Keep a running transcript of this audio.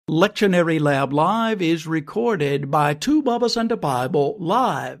Lectionary Lab Live is recorded by Two Bubbas and a Bible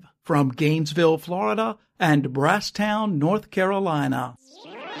live from Gainesville, Florida and Brasstown, North Carolina.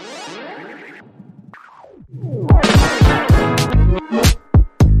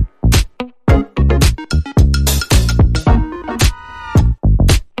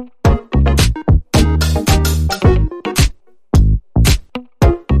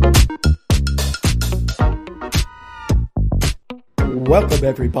 Welcome,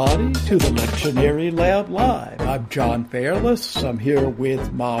 everybody, to the Lectionary Lab Live. I'm John Fairless. I'm here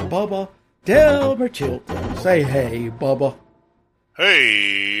with my Bubba, Delmer Chilton. Say hey, Bubba.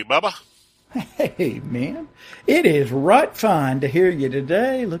 Hey, Bubba. Hey, man. It is right fine to hear you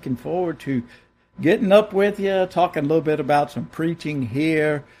today. Looking forward to getting up with you, talking a little bit about some preaching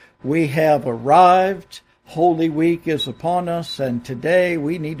here. We have arrived. Holy Week is upon us, and today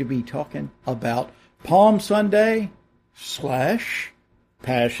we need to be talking about Palm Sunday /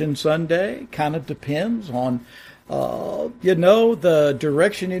 Passion Sunday. Kind of depends on, the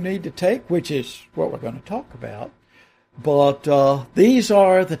direction you need to take, which is what we're going to talk about. But these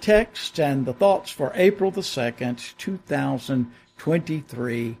are the texts and the thoughts for April the 2nd,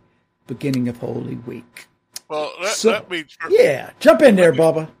 2023, beginning of Holy Week. Well, jump in there,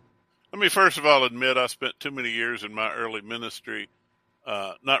 Bubba. Let me first of all admit I spent too many years in my early ministry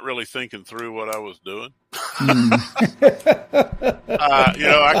not really thinking through what I was doing.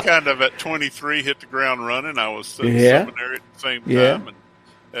 I kind of at 23 hit the ground running. I was in seminary at the same time and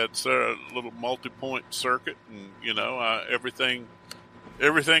had a little multi-point circuit, and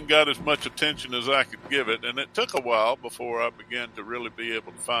everything got as much attention as I could give it, and it took a while before I began to really be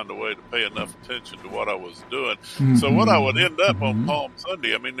able to find a way to pay enough attention to what I was doing. Mm-hmm. So what I would end up on Palm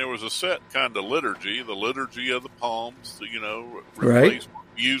Sunday, there was a set kind of liturgy, the liturgy of the palms, replace what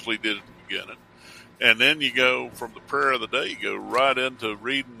we usually did at the beginning. And then you go from the prayer of the day, you go right into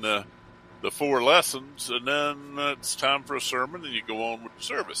reading the four lessons, and then it's time for a sermon, and you go on with the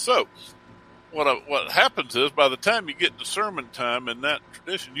service. So what happens is, by the time you get to sermon time in that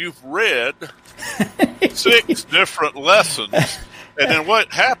tradition, you've read 6 different lessons. And then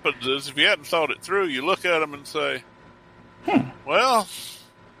what happens is, if you hadn't thought it through, you look at them and say, well,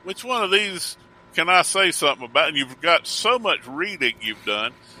 which one of these can I say something about? And you've got so much reading you've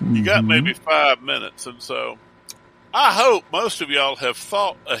done, you got maybe 5 minutes. And so I hope most of y'all have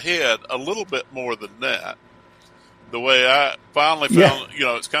thought ahead a little bit more than that. The way I finally found,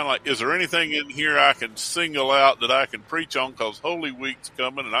 it's kind of like, is there anything in here I can single out that I can preach on? Because Holy Week's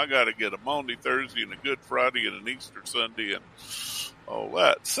coming, and I got to get a Maundy Thursday and a Good Friday and an Easter Sunday and all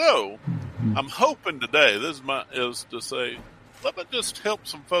that. So I'm hoping today is to say, let me just help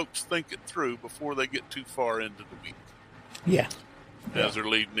some folks think it through before they get too far into the week. Yeah. As they're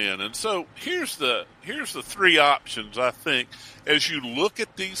leading in. And so here's the 3 options, I think, as you look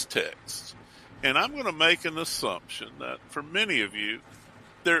at these texts. And I'm going to make an assumption that for many of you,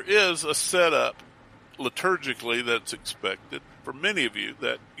 there is a setup liturgically that's expected for many of you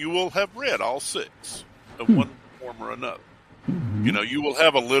that you will have read all 6 of one form or another. Mm-hmm. You will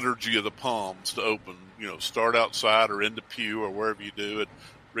have a liturgy of the palms to open, start outside or in the pew or wherever you do it,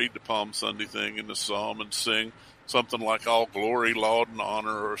 read the Palm Sunday thing in the psalm and sing something like all glory, laud, and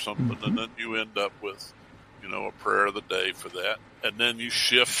honor or something. Mm-hmm. And then you end up with, a prayer of the day for that. And then you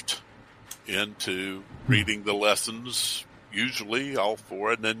shift into reading the lessons, usually all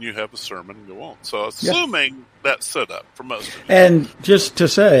 4, and then you have a sermon and go on. So assuming that's set up for most of you. And just to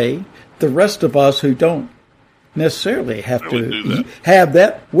say, the rest of us who don't necessarily have to have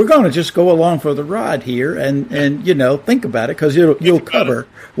that, we're going to just go along for the ride here and think about it, because you'll cover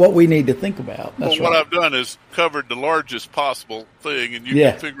what we need to think about. That's what I've done is covered the largest possible thing, and you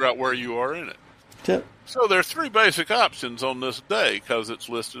can figure out where you are in it. So there are 3 basic options on this day, because it's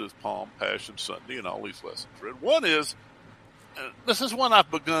listed as Palm, Passion Sunday, and all these lessons read. One is, this is one I've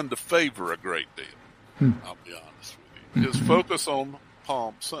begun to favor a great deal, I'll be honest with you, is focus on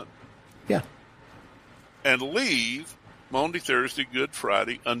Palm Sunday. Yeah. And leave Maundy, Thursday, Good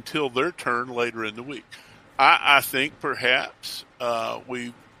Friday until their turn later in the week. I think perhaps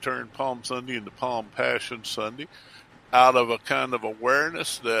we turned Palm Sunday into Palm Passion Sunday out of a kind of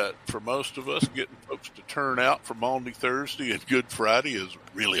awareness that for most of us, getting folks to turn out for Maundy Thursday and Good Friday is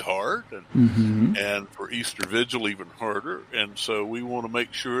really hard, and for Easter Vigil even harder. And so we want to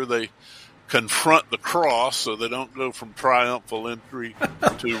make sure they confront the cross so they don't go from triumphal entry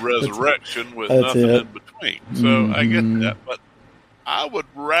to resurrection with nothing in between. So I get that. But I would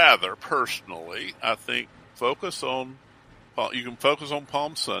rather, personally, I think, you can focus on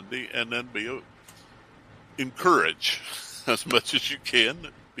Palm Sunday and then encourage as much as you can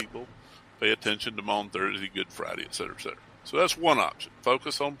that people pay attention to Maundy Thursday, Good Friday, et cetera, et cetera. So that's one option.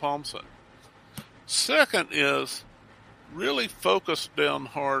 Focus on Palm Sunday. Second is really focus down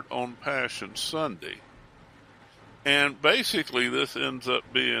hard on Passion Sunday. And basically this ends up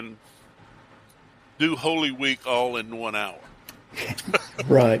being do Holy Week all in 1 hour.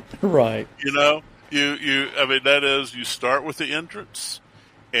 Right. That is, you start with the entrance,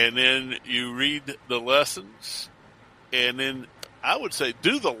 and then you read the lessons, and then I would say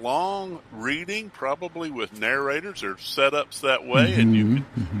do the long reading, probably with narrators or setups that way, and you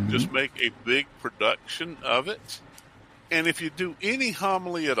can just make a big production of it. And if you do any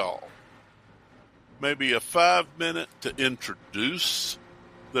homily at all, maybe a 5-minute to introduce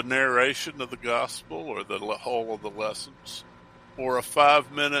the narration of the gospel or the whole of the lessons, or a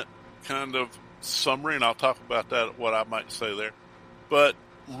 5-minute kind of summary, and I'll talk about that, what I might say there. But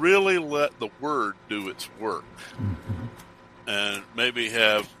really let the word do its work. And maybe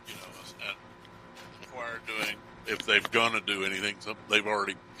have, a choir doing, if they're going to do anything, they've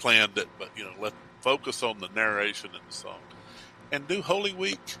already planned it, but, let focus on the narration and the song. And do Holy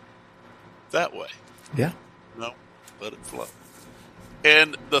Week that way. Yeah. Let it flow.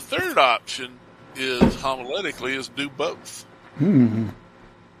 And the third option is, homiletically, is do both.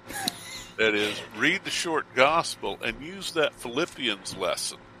 That is, read the short gospel and use that Philippians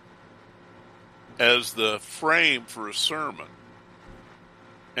lesson as the frame for a sermon,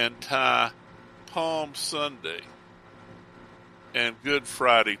 and tie Palm Sunday and Good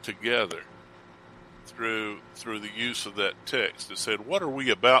Friday together through the use of that text. It said, what are we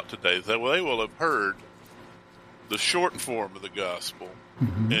about today? They will have heard the short form of the gospel,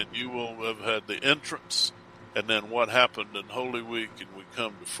 and you will have had the entrance, and then what happened in Holy Week, and we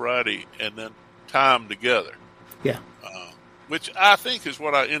come to Friday, and then tie them together. Yeah. Which I think is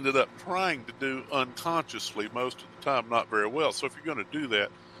what I ended up trying to do unconsciously most of the time, not very well. So if you're going to do that,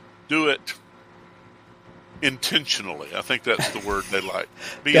 do it intentionally. I think that's the word they like.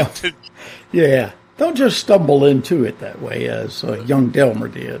 Be intentional. Yeah. Don't just stumble into it that way, as young Delmer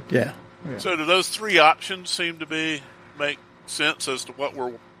did. Yeah. So do those three options seem to make sense as to what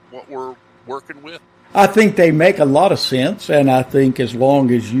we're working with? I think they make a lot of sense, and I think as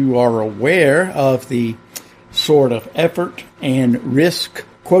long as you are aware of the sort of effort and risk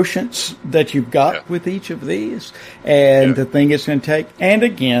quotients that you've got with each of these, and the thing it's going to take, and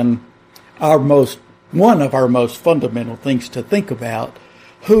again, one of our most fundamental things to think about: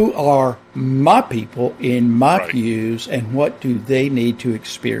 who are my people in my pews, and what do they need to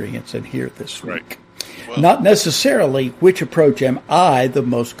experience and hear this week? Well, not necessarily which approach am I the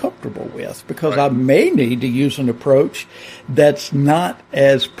most comfortable with, because I may need to use an approach that's not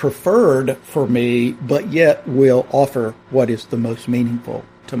as preferred for me, but yet will offer what is the most meaningful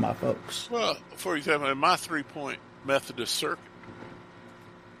to my folks. Well, for example, in my 3-point Methodist circuit,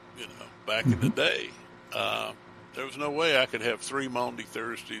 back in the day, there was no way I could have 3 Maundy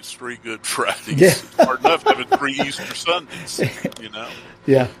Thursdays, 3 Good Fridays. Yeah. It's hard enough having 3 Easter Sundays,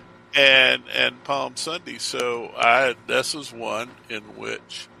 Yeah. And Palm Sunday. So this is one in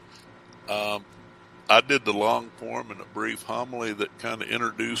which I did the long form and a brief homily that kind of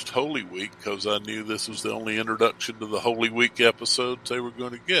introduced Holy Week, because I knew this was the only introduction to the Holy Week episodes they were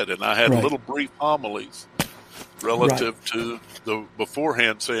going to get. And I had little brief homilies relative to the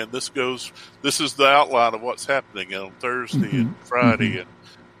beforehand, saying this is the outline of what's happening on Thursday and Friday and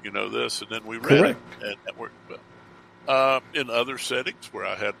this, and then we read it, and that worked well. In other settings where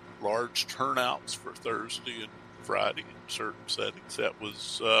I had large turnouts for Thursday and Friday in certain settings, that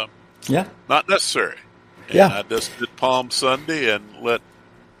was not necessary. And I just did Palm Sunday and let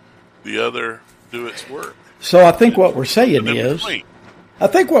the other do its work. So I think what we're saying is,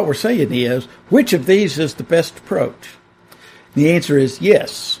 which of these is the best approach? The answer is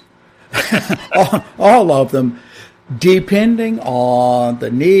yes. all of them, depending on the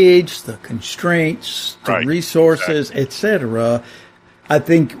needs, the constraints, the resources, etc. I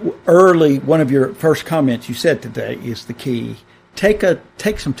think one of your first comments you said today is the key. Take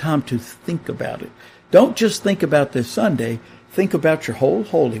some time to think about it. Don't just think about this Sunday. Think about your whole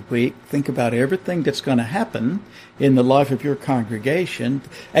Holy Week. Think about everything that's going to happen in the life of your congregation.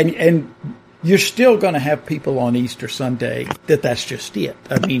 And you're still going to have people on Easter Sunday that's just it.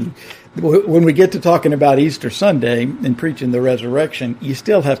 I mean, when we get to talking about Easter Sunday and preaching the resurrection, you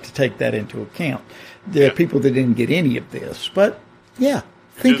still have to take that into account. There are people that didn't get any of this. But, think it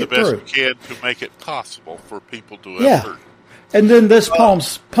through. Do the best you can to make it possible for people to have heard. And then this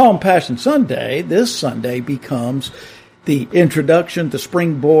Palm Passion Sunday, this Sunday becomes the introduction, the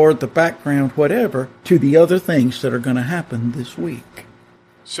springboard, the background, whatever, to the other things that are going to happen this week.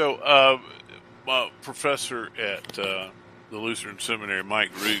 So, my professor at the Lutheran Seminary,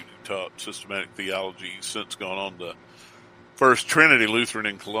 Mike Root, who taught systematic theology, he's since gone on to First Trinity Lutheran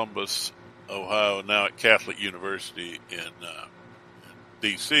in Columbus, Ohio, now at Catholic University in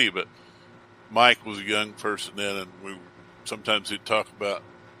D.C. But Mike was a young person then, and sometimes he'd talk about,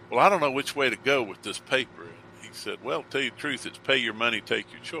 well, I don't know which way to go with this paper. And he said, well, tell you the truth, it's pay your money, take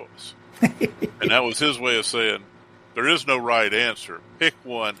your choice. And that was his way of saying, there is no right answer. Pick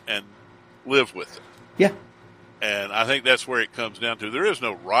one and live with it. Yeah. And I think that's where it comes down to. There is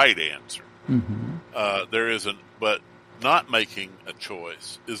no right answer. Mm-hmm. There isn't, but not making a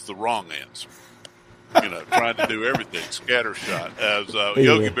choice is the wrong answer. Trying to do everything scattershot. As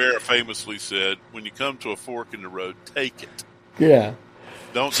Yogi Berra famously said, when you come to a fork in the road, take it. Yeah.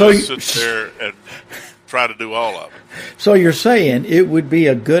 Don't just sit there and try to do all of it. So you're saying it would be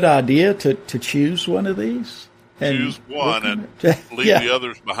a good idea to choose one of these? Choose one and leave the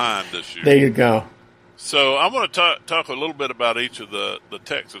others behind this year. There you go. So I'm going to talk a little bit about each of the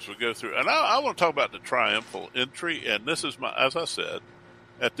texts as we go through. And I want to talk about the triumphal entry. And this is as I said,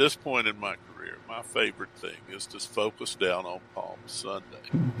 at this point in my career, my favorite thing is to focus down on Palm Sunday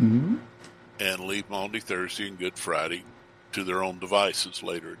mm-hmm. and leave Maundy, Thursday, and Good Friday to their own devices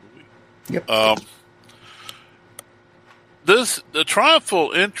later in the week. Yep. The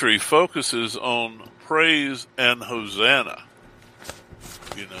triumphal entry focuses on praise and Hosanna,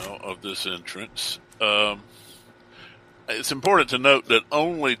 of this entrance. It's important to note that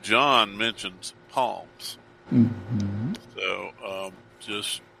only John mentions palms. Mm-hmm. So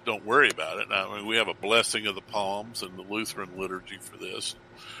just don't worry about it. I mean, we have a blessing of the palms in the Lutheran liturgy for this.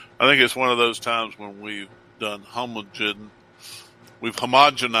 I think it's one of those times when we've done we've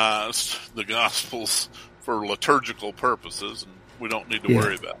homogenized the Gospels for liturgical purposes, and we don't need to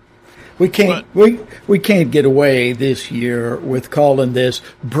worry about it. We can't get away this year with calling this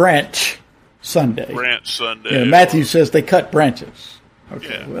Branch Sunday. Branch Sunday. Yeah, Matthew says they cut branches.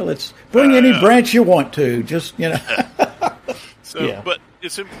 Okay, yeah. Well, it's bring any branch you want to. Just But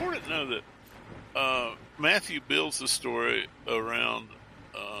it's important to know that Matthew builds the story around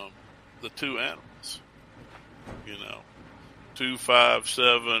the two animals. 2, 5,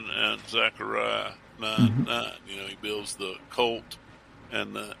 7, and Zechariah 9, mm-hmm. 9. He builds the colt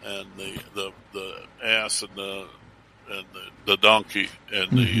and the ass and the donkey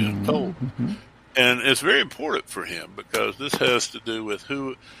and the mm-hmm. colt. Mm-hmm. And it's very important for him because this has to do with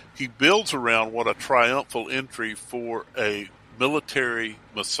who he builds around what a triumphal entry for a military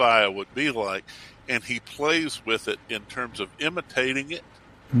Messiah would be like, and he plays with it in terms of imitating it,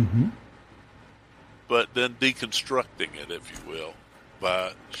 mm-hmm. but then deconstructing it, if you will,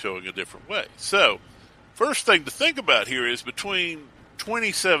 by showing a different way. So, first thing to think about here is between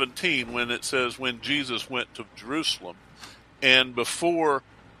 2017, when it says when Jesus went to Jerusalem, and before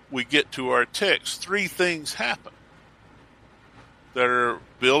we get to our text, 3 things happen that are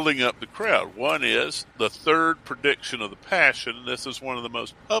building up the crowd. One is the third prediction of the Passion, and this is one of the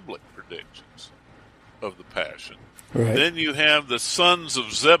most public predictions of the Passion. Right. Then you have the sons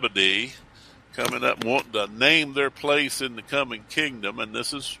of Zebedee coming up and wanting to name their place in the coming kingdom, and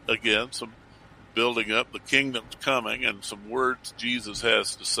this is, again, some building up the kingdom's coming and some words Jesus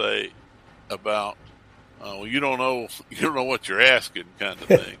has to say about, you don't know what you're asking kind of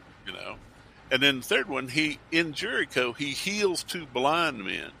thing, And then the third one, in Jericho, he heals 2 blind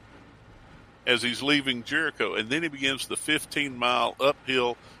men as he's leaving Jericho. And then he begins the 15-mile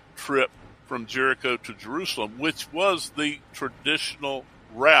uphill trip from Jericho to Jerusalem, which was the traditional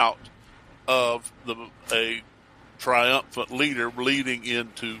route of a triumphant leader leading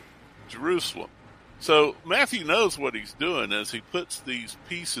into Jerusalem. So Matthew knows what he's doing as he puts these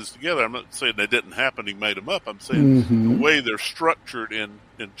pieces together. I'm not saying they didn't happen, he made them up. I'm saying mm-hmm. the way they're structured in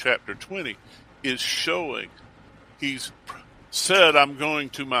chapter 20 is showing he's said, I'm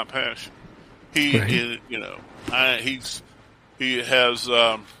going to my passion. He has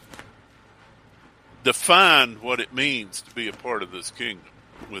defined what it means to be a part of this kingdom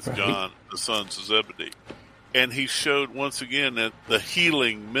with John, the sons of Zebedee. And he showed once again that the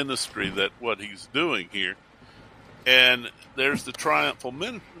healing ministry, that what he's doing here. And there's the triumphal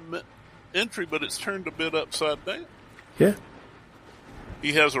entry, but it's turned a bit upside down. Yeah.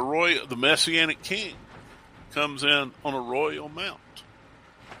 He has the Messianic king comes in on a royal mount.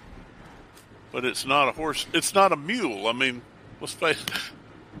 But it's not a horse, it's not a mule. I mean, let's face it.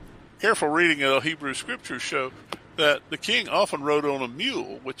 Careful reading of the Hebrew scriptures show that the king often rode on a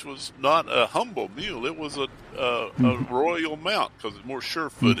mule, which was not a humble mule. It was a royal mount because it's more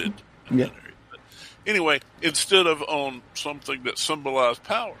sure-footed. Mm-hmm. Yeah. But anyway, instead of on something that symbolized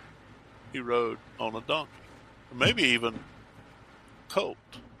power, he rode on a donkey, or maybe even colt.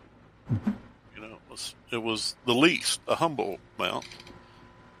 Mm-hmm. It was the least, a humble mount.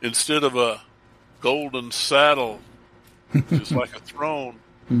 Instead of a golden saddle just like a throne.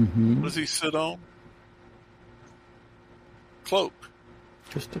 What does he sit on? Cloak.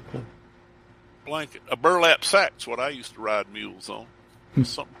 Just a cloak. Blanket. A burlap sack's what I used to ride mules on.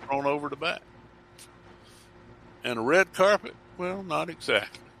 Something thrown over the back. And a red carpet? Well, not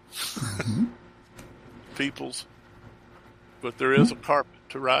exactly. People's. But there is a carpet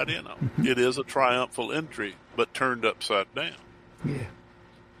to ride in on. It is a triumphal entry, but turned upside down. Yeah.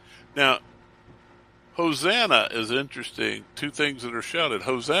 Now, Hosanna is interesting. Two things that are shouted.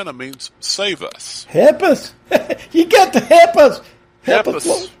 Hosanna means save us. Help us. You got to help us. Help us,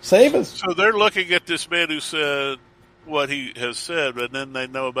 Lord. Save us. So they're looking at this man who said what he has said, and then they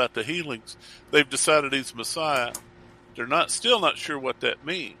know about the healings. They've decided he's Messiah. They're still not sure what that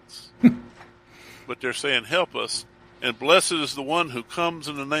means. But they're saying, help us. And blessed is the one who comes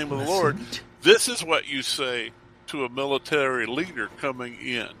in the name of the Lord. This is what you say to a military leader coming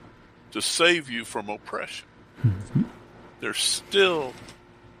in to save you from oppression. There's the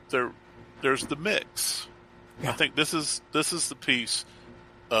mix. Yeah. I think this is the piece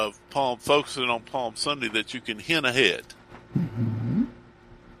of focusing on Palm Sunday that you can hint ahead.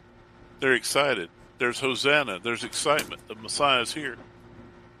 They're excited. There's Hosanna. There's excitement. The Messiah's here.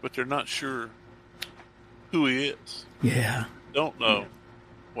 But they're not sure who he is. Yeah. Don't know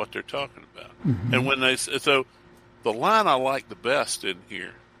what they're talking about. And when so the line I like the best in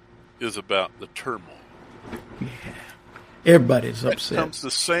here is about the turmoil. Yeah. Everybody's upset. It comes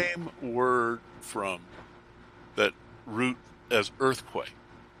the same word from that root as earthquake.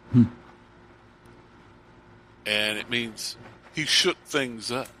 And it means he shook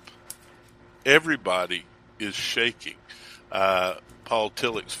things up. Everybody is shaking. Paul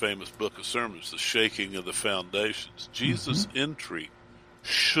Tillich's famous book of sermons, The Shaking of the Foundations. Jesus' entry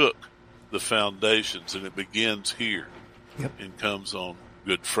shook the foundations, and it begins here and comes on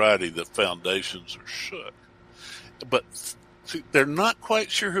Good Friday. The foundations are shook. But see, they're not quite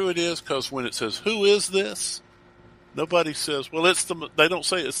sure who it is, because when it says, who is this? Nobody says, well, they don't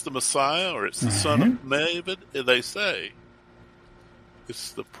say it's the Messiah or it's the son of David. They say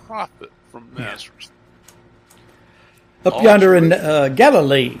it's the prophet from Nazareth. Up yonder in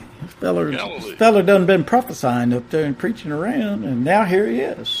Galilee. This fella done been prophesying up there and preaching around, and now here he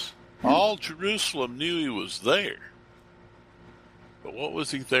is. All Jerusalem knew he was there. But what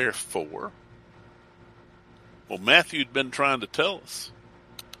was he there for? Well, Matthew'd been trying to tell us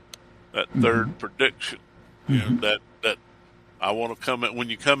that third prediction. You know, that I want to come in, when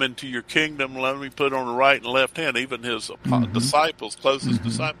you come into your kingdom, let me put on the right and left hand. Even his disciples, closest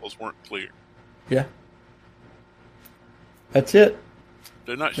disciples, weren't clear. Yeah. That's it.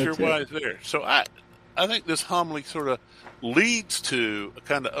 They're not sure why he's there. So I think this homily sort of leads to a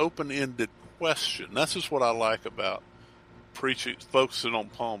kind of open-ended question. That's just what I like about preaching, focusing on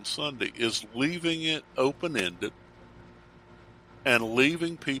Palm Sunday, is leaving it open-ended and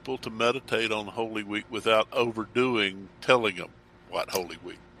leaving people to meditate on Holy Week without overdoing telling them what Holy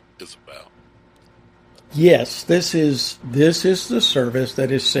Week is about. Yes, this is the service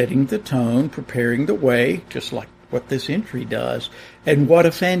that is setting the tone, preparing the way, just like what this entry does. And what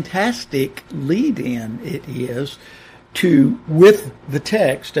a fantastic lead-in it is to, with the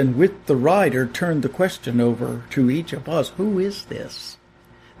text and with the writer, turn the question over to each of us. Who is this?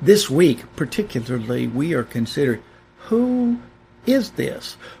 This week, particularly, we are considering, who is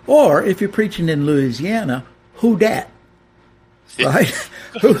this? Or, if you're preaching in Louisiana, who dat? Right?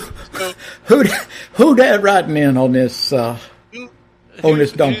 who dat riding in on this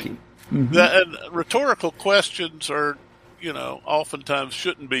donkey? And rhetorical questions are, oftentimes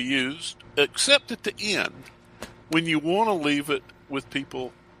shouldn't be used, except at the end, when you want to leave it with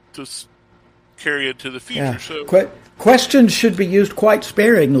people to carry it to the future. Yeah. So questions should be used quite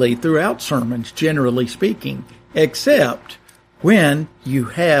sparingly throughout sermons, generally speaking, except when you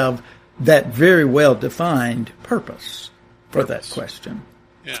have that very well-defined purpose for that question.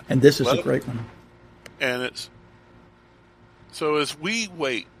 Yeah. And this is a great one. And so as we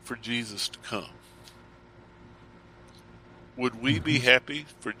wait for Jesus to come, would we be happy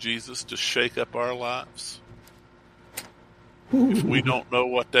for Jesus to shake up our lives? If we don't know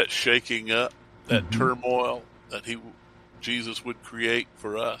what that shaking up, that turmoil that Jesus would create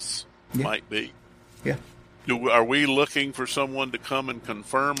for us might be. Yeah. Are we looking for someone to come and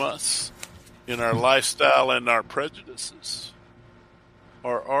confirm us in our lifestyle and our prejudices?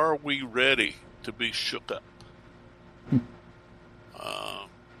 Or are we ready to be shook up?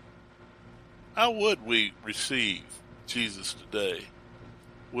 How would we receive Jesus today?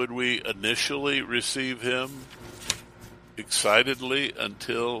 Would we initially receive him excitedly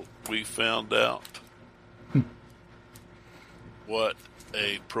until we found out what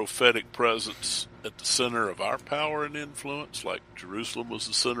a prophetic presence at the center of our power and influence, like Jerusalem was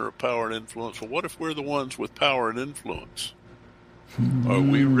the center of power and influence? Well, what if we're the ones with power and influence? Are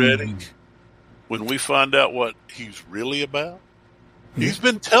we ready when we find out what he's really about? Yeah. He's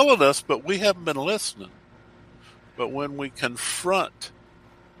been telling us, but we haven't been listening. But when we confront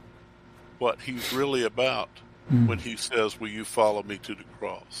what he's really about, when he says, will you follow me to the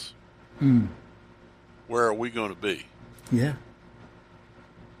cross? Where are we going to be? Yeah.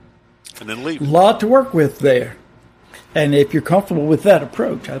 And then leave. A lot to work with there. And if you're comfortable with that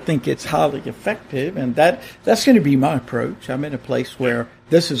approach, I think it's highly effective. And that's going to be my approach. I'm in a place where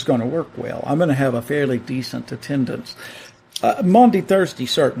this is going to work well. I'm going to have a fairly decent attendance. Monday, Thursday,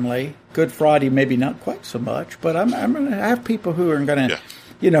 certainly. Good Friday, maybe not quite so much. But I'm going to have people who are going to,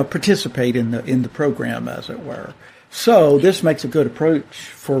 participate in the program, as it were. So this makes a good approach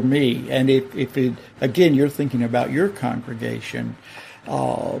for me. And if again, you're thinking about your congregation,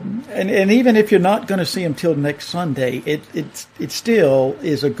 and even if you're not going to see them till next Sunday, it still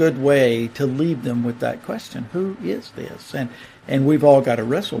is a good way to leave them with that question: who is this? And we've all got to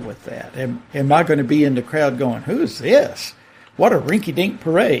wrestle with that. Am I going to be in the crowd going, "Who is this? What a rinky-dink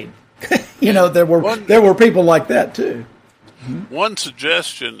parade"? There were people like that too. One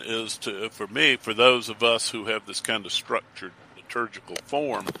suggestion is for those of us who have this kind of structured liturgical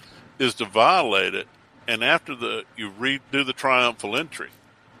form, is to violate it. And after you do the triumphal entry,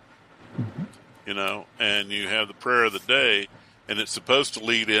 and you have the prayer of the day, and it's supposed to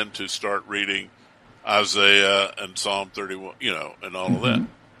lead into start reading Isaiah and Psalm 31, and all of that.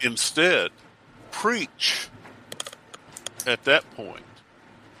 Instead, preach at that point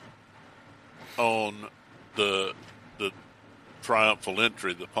on the triumphal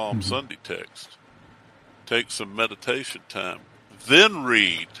entry, the Palm Sunday text. Take some meditation time. Then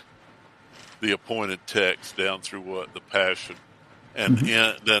read the appointed text down through the Passion, and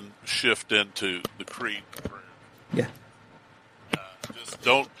then shift into the Creed prayer. Yeah. Just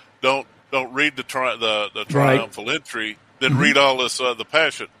don't read the triumphal entry, then read all this the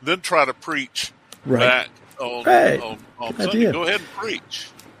Passion, then try to preach back on Sunday. Go ahead and preach.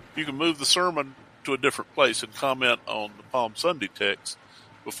 You can move the sermon to a different place and comment on the Palm Sunday text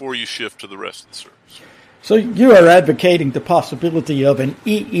before you shift to the rest of the service. So you are advocating the possibility of an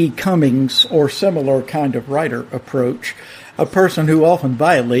E.E. Cummings or similar kind of writer approach, a person who often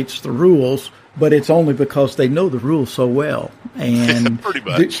violates the rules, but it's only because they know the rules so well and pretty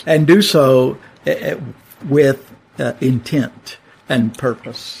much. And do so with intent and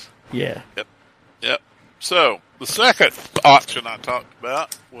purpose. Yeah. Yep. So the second option I talked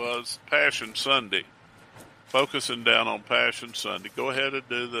about was Passion Sunday, focusing down on Passion Sunday. Go ahead and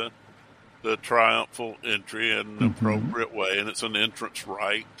do the triumphal entry in an appropriate way, and it's an entrance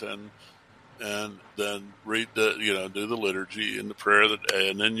rite, and then read do the liturgy and the prayer of the day,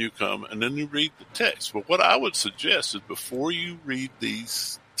 and then you come and then you read the text. But what I would suggest is before you read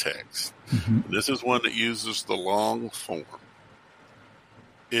these texts, and this is one that uses the long form,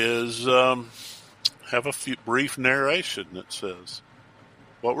 is have a brief narration that says,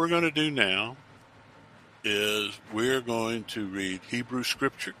 what we're going to do now is we're going to read Hebrew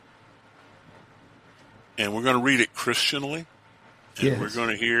Scripture, and we're going to read it Christianly, and we're going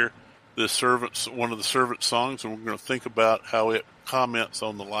to hear one of the servant songs, and we're going to think about how it comments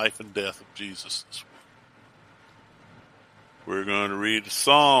on the life and death of Jesus this week. We're going to read a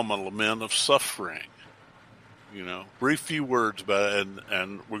psalm, a lament of suffering, brief few words about it,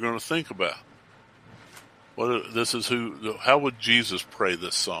 and we're going to think about how would Jesus pray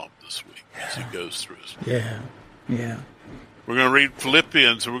this psalm this week as he goes through it. Yeah. We're going to read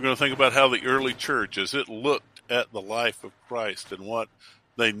Philippians, and we're going to think about how the early church, as it looked at the life of Christ and what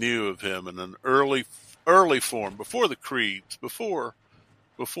they knew of him in an early form, before the creeds, before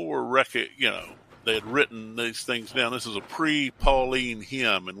they had written these things down. This is a pre-Pauline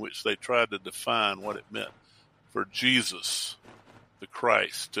hymn in which they tried to define what it meant for Jesus, the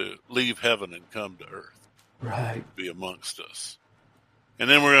Christ, to leave heaven and come to earth. Right. Be amongst us. And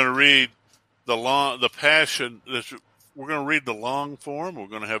then we're going to read the Passion. We're going to read the long form. We're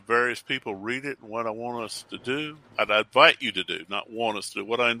going to have various people read it. And what I want us to do, I'd invite you to do, not want us to do,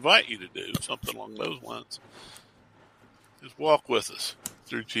 what I invite you to do, something along those lines, is walk with us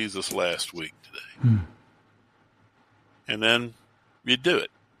through Jesus' last week today. And then you do it.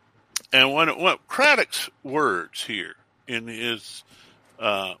 And what Craddock's words here in his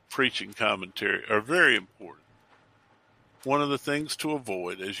preaching commentary are very important. One of the things to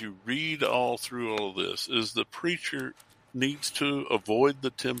avoid as you read all through all of this is the preacher needs to avoid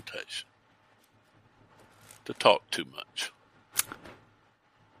the temptation to talk too much.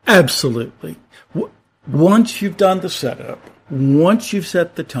 Absolutely. Once you've done the setup, once you've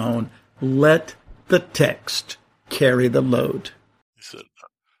set the tone, let the text carry the load. He said,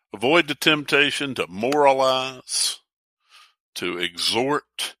 avoid the temptation to moralize, to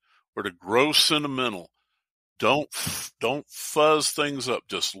exhort, or to grow sentimental. Don't fuzz things up.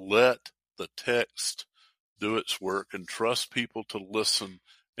 Just let the text do its work and trust people to listen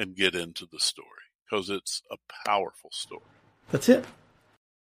and get into the story, because it's a powerful story. That's it.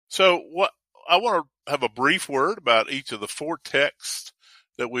 So I want to have a brief word about each of the 4 texts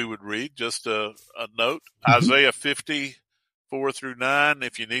that we would read. Just a note, Isaiah 50:4 through 9.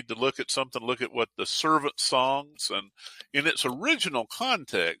 If you need to look at something, look at what the servant songs, and in its original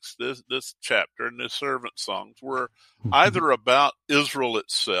context, this chapter and the servant songs were either about Israel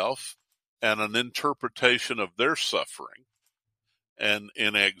itself and an interpretation of their suffering and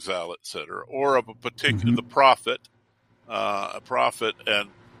in exile, etc., or of a particular the prophet, a prophet and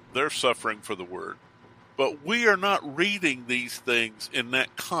their suffering for the word. But we are not reading these things in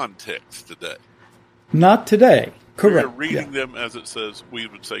that context today. Not today. Correct. We're reading them, as it says, we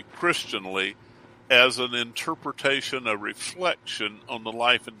would say Christianly, as an interpretation, a reflection on the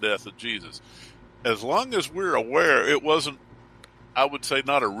life and death of Jesus. As long as we're aware it wasn't, I would say,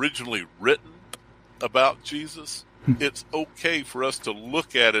 not originally written about Jesus, it's okay for us to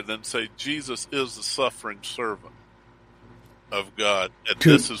look at it and say Jesus is the suffering servant of God, and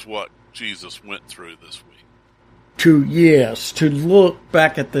this is what Jesus went through this week. To look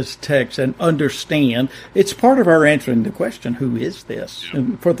back at this text and understand. It's part of our answering the question, who is this? Yeah.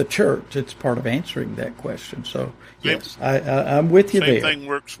 And for the church, it's part of answering that question. So, yes, I'm with you there. Same thing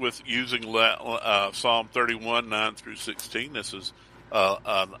works with using Psalm 31, 9 through 16. This is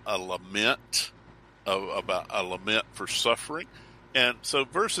a lament, about a lament for suffering. And so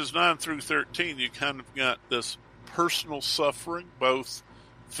verses 9 through 13, you kind of got this personal suffering, both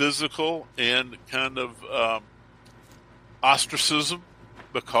physical and kind of ostracism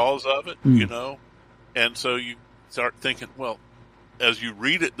because of it, you know. And so you start thinking, well, as you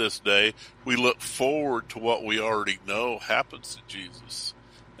read it this day, we look forward to what we already know happens to Jesus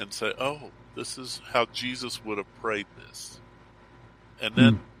and say, oh, this is how Jesus would have prayed this. And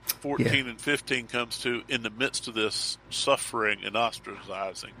then 14 and 15 comes to, in the midst of this suffering and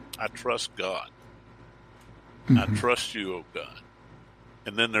ostracizing, I trust God. I trust you, O God.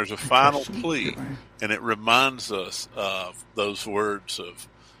 And then there's a final plea, and it reminds us of those words of,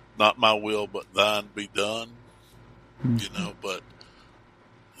 not my will, but thine be done. You know, but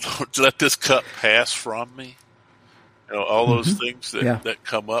Lord, let this cup pass from me. You know, all those things that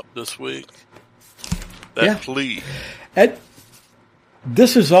come up this week. That plea. And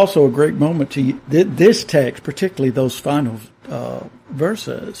this is also a great moment to, this text, particularly those final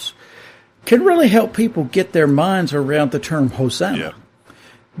verses, can really help people get their minds around the term Hosanna. Yeah.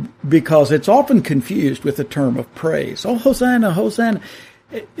 Because it's often confused with the term of praise. Oh, Hosanna, Hosanna.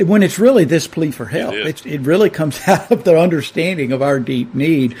 When it's really this plea for help. It really comes out of the understanding of our deep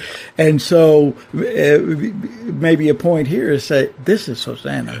need. And so maybe a point here is say, this is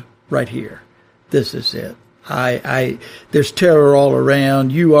Hosanna right here. This is it. There's terror all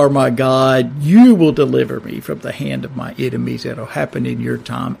around. You are my God. You will deliver me from the hand of my enemies. It'll happen in your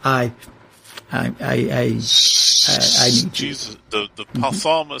time. I need Jesus, the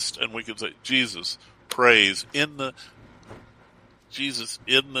psalmist, and we can say Jesus prays in the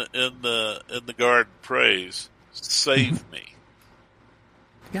garden prays, save me.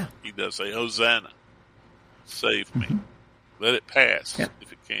 Yeah, he does say Hosanna, save me. Let it pass if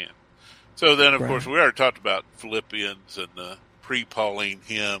it can. So then, of course, we already talked about Philippians and the pre-Pauline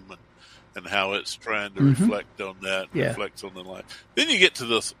hymn and how it's trying to reflect on that, reflects on the life. Then you get to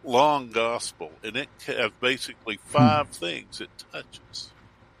this long gospel, and it has basically 5 things it touches.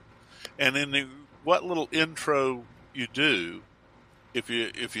 And in what little intro you do, if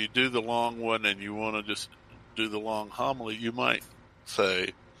you do the long one and you want to just do the long homily, you might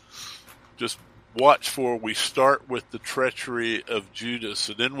say, just watch for, we start with the treachery of Judas,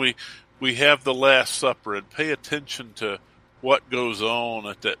 and then we have the Last Supper, and pay attention to what goes on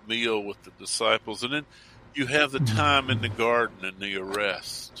at that meal with the disciples. And then you have the time in the garden and the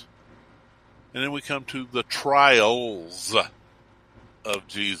arrest. And then we come to the trials of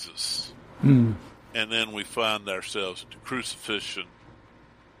Jesus. And then we find ourselves at the crucifixion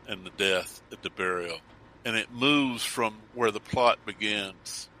and the death and the burial. And it moves from where the plot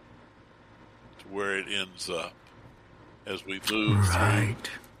begins to where it ends up as we move through.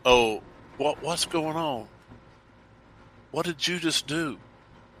 Oh, what's going on? What did Judas do?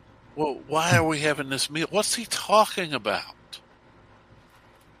 Well, why are we having this meal? What's he talking about?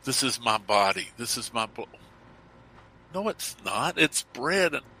 This is my body. This is my blood. No, it's not. It's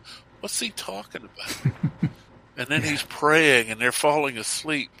bread. And what's he talking about? And then he's praying, and they're falling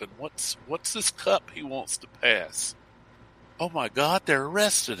asleep. And what's this cup he wants to pass? Oh my God, they're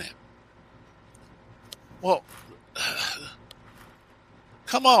arresting him. Well,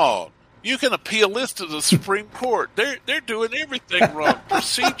 come on. You can appeal this to the Supreme Court. They're doing everything wrong.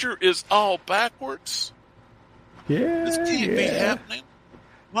 Procedure is all backwards. Yeah, this can't be happening.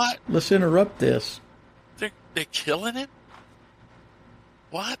 What? Let's interrupt this. They're killing him?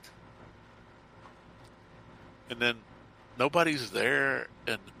 What? And then nobody's there,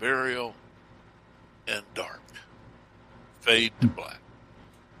 and the burial, and dark. Fade to black.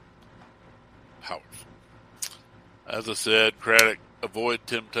 Powerful. As I said, Craddock, avoid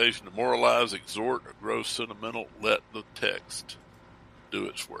temptation to moralize, exhort, or grow sentimental. Let the text do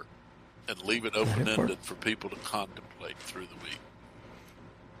its work. And leave it open-ended for people to contemplate through the week.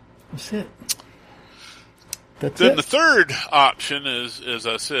 That's it. Then the third option is, as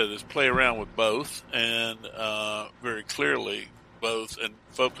I said, is play around with both, and very clearly both, and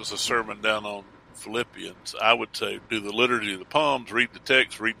focus a sermon down on Philippians. I would say do the liturgy of the Psalms, read the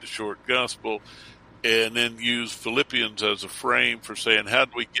text, read the short gospel, and then use Philippians as a frame for saying, how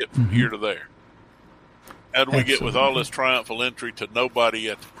do we get from here to there? How do we get with all this triumphal entry to nobody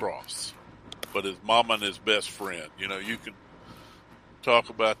at the cross, but his mama and his best friend? You know, you can talk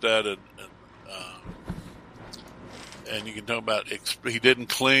about that, and you can talk about he didn't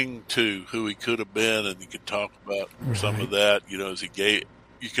cling to who he could have been, and you can talk about some of that. You know, as you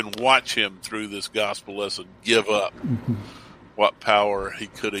can watch him through this gospel lesson give up what power he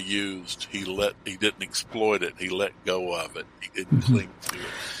could have used. He didn't exploit it. He let go of it. He didn't cling to it.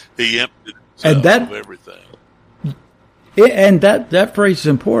 He emptied himself of everything. And that phrase is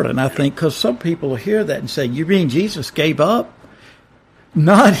important, I think, because some people hear that and say, "You mean Jesus gave up?"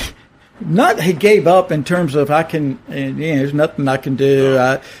 Not he gave up in terms of there's nothing I can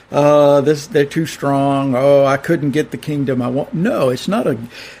do. They're too strong. Oh, I couldn't get the kingdom I want. No, it's not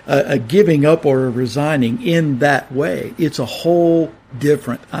a giving up or a resigning in that way. It's a whole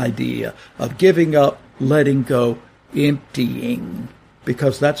different idea of giving up, letting go, emptying,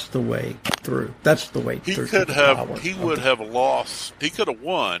 because that's the way through. That's the way through. He would have lost. He could have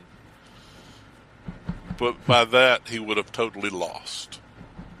won, but by that he would have totally lost.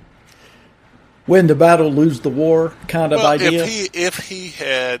 Win the battle, lose the war kind of idea? If he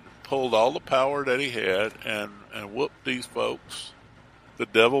had pulled all the power that he had and whooped these folks, the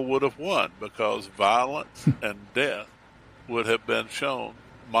devil would have won, because violence and death would have been shown.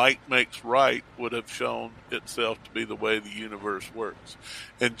 Might makes right would have shown itself to be the way the universe works.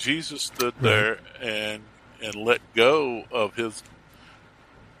 And Jesus stood there and let go of his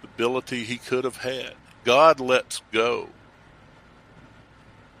ability he could have had. God lets go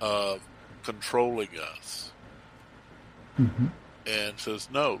of controlling us and says,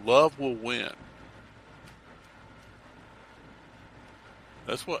 no, love will win.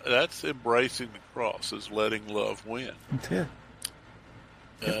 That's embracing the cross, is letting love win. Yeah.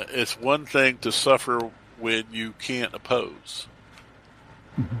 It's one thing to suffer when you can't oppose.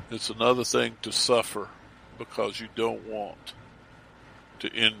 It's another thing to suffer because you don't want to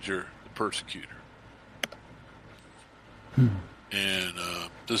injure the persecutor. And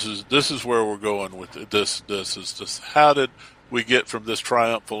this is where we're going with it. This is just, how did we get from this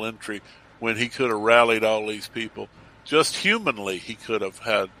triumphal entry when he could have rallied all these people? Just humanly, he could have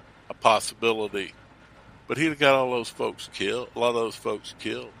had a possibility, but he'd have got all those folks killed. A lot of those folks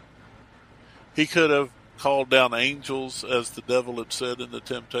killed. He could have called down angels, as the devil had said in the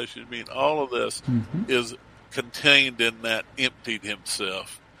temptation. I mean, all of this is contained in that emptied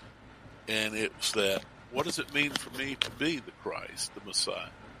himself, and it was that. What does it mean for me to be the Christ, the Messiah?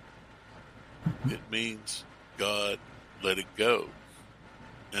 It means God letting go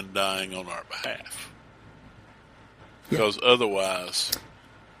and dying on our behalf. Because otherwise,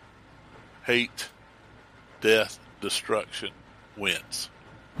 hate, death, destruction wins.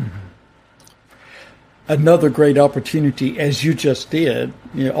 Another great opportunity, as you just did,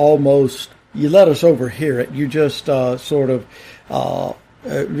 you let us overhear it. You just sort of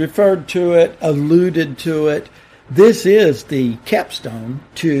referred to it, alluded to it. This is the capstone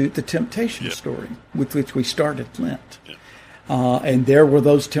to the temptation story with which we started Lent. And there were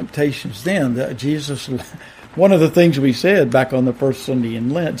those temptations then. Jesus, one of the things we said back on the first Sunday in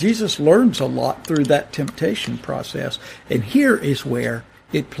Lent, Jesus learns a lot through that temptation process. And here is where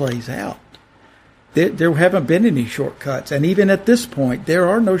it plays out. There haven't been any shortcuts. And even at this point, there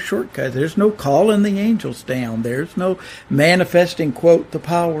are no shortcuts. There's no calling the angels down. There's no manifesting, quote, the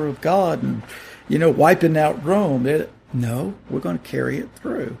power of God and, wiping out Rome. No, we're going to carry it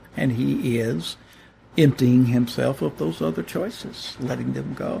through. And he is emptying himself of those other choices, letting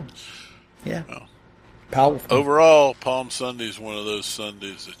them go. Yeah. Well, Powerful. Overall, Palm Sunday is one of those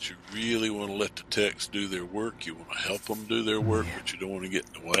Sundays that you really want to let the text do their work. You want to help them do their work, but you don't want to get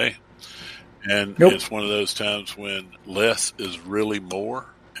in the way. And it's one of those times when less is really more,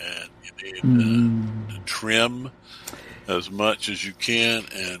 and you need to trim as much as you can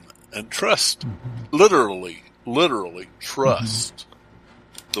and trust, literally trust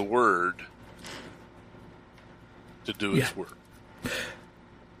the Word to do its work.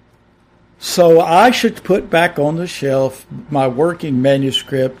 So I should put back on the shelf my working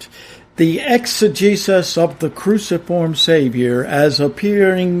manuscript, The Exegesis of the Cruciform Savior, as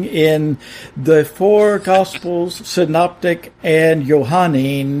appearing in the four Gospels, Synoptic and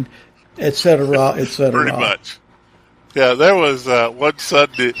Johannine, etc., etc. Pretty much. Yeah, there was one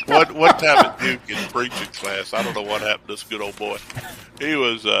Sunday, one time at Duke in preaching class. I don't know what happened to this good old boy. He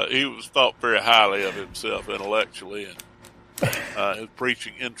was thought very highly of himself intellectually, and his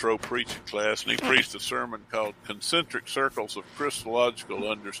intro preaching class, and he preached a sermon called "Concentric Circles of Christological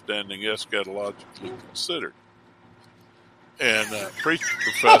Understanding Eschatologically Considered." And preaching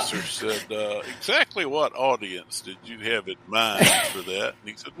professor said, "Exactly what audience did you have in mind for that?" And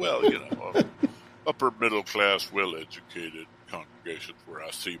he said, "Well, upper middle class, well educated congregations where I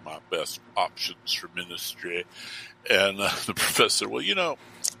see my best options for ministry." And the professor, "Well,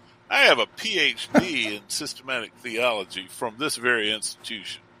 I have a PhD in systematic theology from this very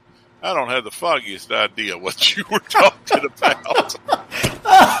institution. I don't have the foggiest idea what you were talking about."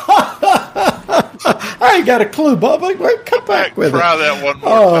 I ain't got a clue, Bubba. Wait, come back with Try it. that one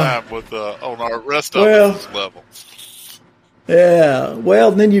more time with on our rest of this level. Yeah,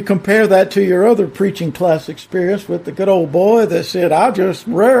 well, then you compare that to your other preaching class experience with the good old boy that said, "I'll just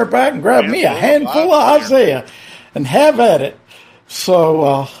rear back and grab me a handful of Isaiah and have at it."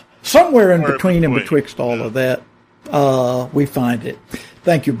 So somewhere in between and betwixt all of that, we find it.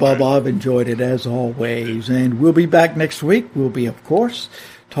 Thank you, Bubba. I've enjoyed it as always. And we'll be back next week. We'll be, of course,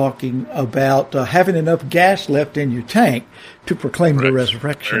 talking about having enough gas left in your tank to proclaim the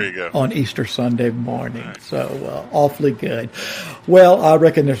resurrection on Easter Sunday morning. Right. So awfully good. Well, I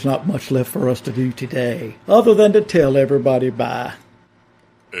reckon there's not much left for us to do today other than to tell everybody bye.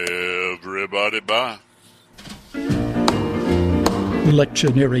 Everybody bye.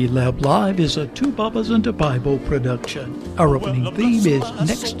 Lectionary Lab Live is a Two Bubbas and a Bible production. Our opening theme is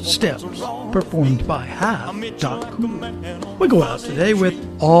Next Steps, performed by Half.Cool. We go out today with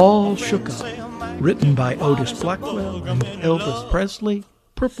All Shook Up, written by Otis Blackwell and Elvis Presley,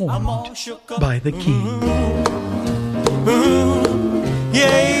 performed by The King.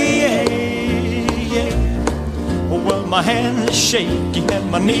 Well, my hands are shaky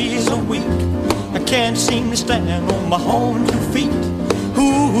and my knees are weak. I can't seem to stand on my own 2 feet.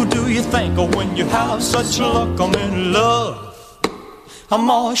 Who do you think of when you have such luck? I'm in love.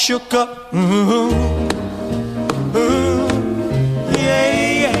 I'm all shook up.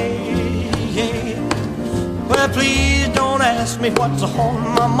 Well, please don't ask me what's on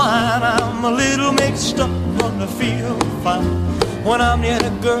my mind. I'm a little mixed up, but I feel fine when I'm near the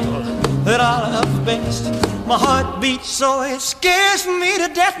girl that I love best. My heart beats so it scares me to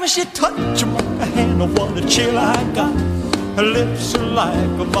death when she touches my hand. Oh, what a chill I got. Her lips are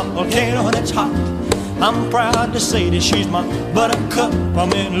like a volcano that's hot. I'm proud to say that she's my buttercup.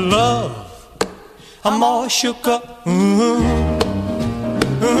 I'm in love. I'm all shook up.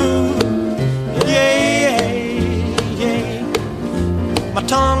 My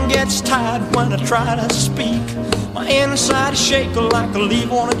tongue gets tied when I try to speak. My inside is shaking like a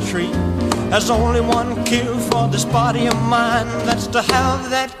leaf on a tree. There's only one cure for this body of mine. That's to have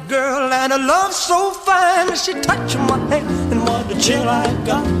that girl and a love so fine. She touched my hand and what a chill I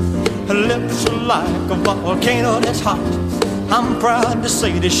got. Her lips are like a volcano that's hot. I'm proud to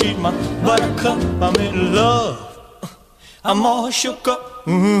say that she's my buttercup. I'm in love. I'm all shook up.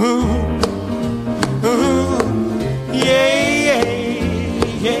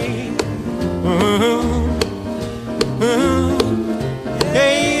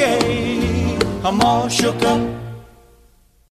 I'm all shook up.